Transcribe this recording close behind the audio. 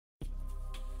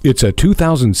It's a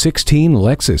 2016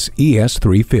 Lexus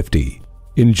ES350.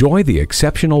 Enjoy the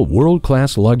exceptional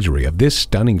world-class luxury of this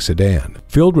stunning sedan,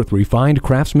 filled with refined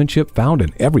craftsmanship found in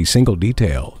every single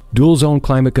detail. Dual-zone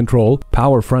climate control,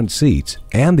 power front seats,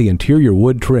 and the interior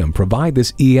wood trim provide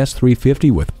this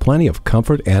ES350 with plenty of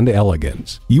comfort and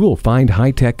elegance. You will find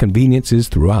high-tech conveniences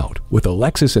throughout, with a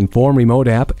Lexus Inform Remote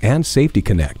app and Safety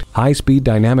Connect, high-speed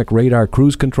dynamic radar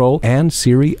cruise control, and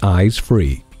Siri Eyes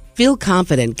Free. Feel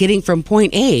confident getting from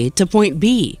point A to point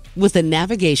B with the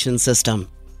navigation system.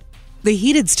 The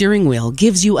heated steering wheel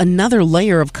gives you another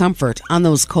layer of comfort on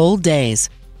those cold days.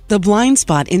 The blind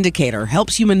spot indicator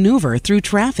helps you maneuver through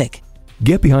traffic.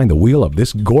 Get behind the wheel of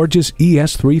this gorgeous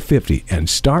ES350 and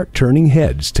start turning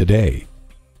heads today.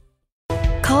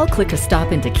 Call, click, or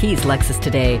stop into Keys Lexus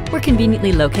today. We're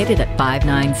conveniently located at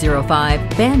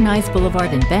 5905 Van Nuys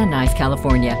Boulevard in Van Nuys,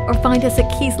 California, or find us at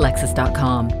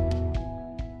keyslexus.com.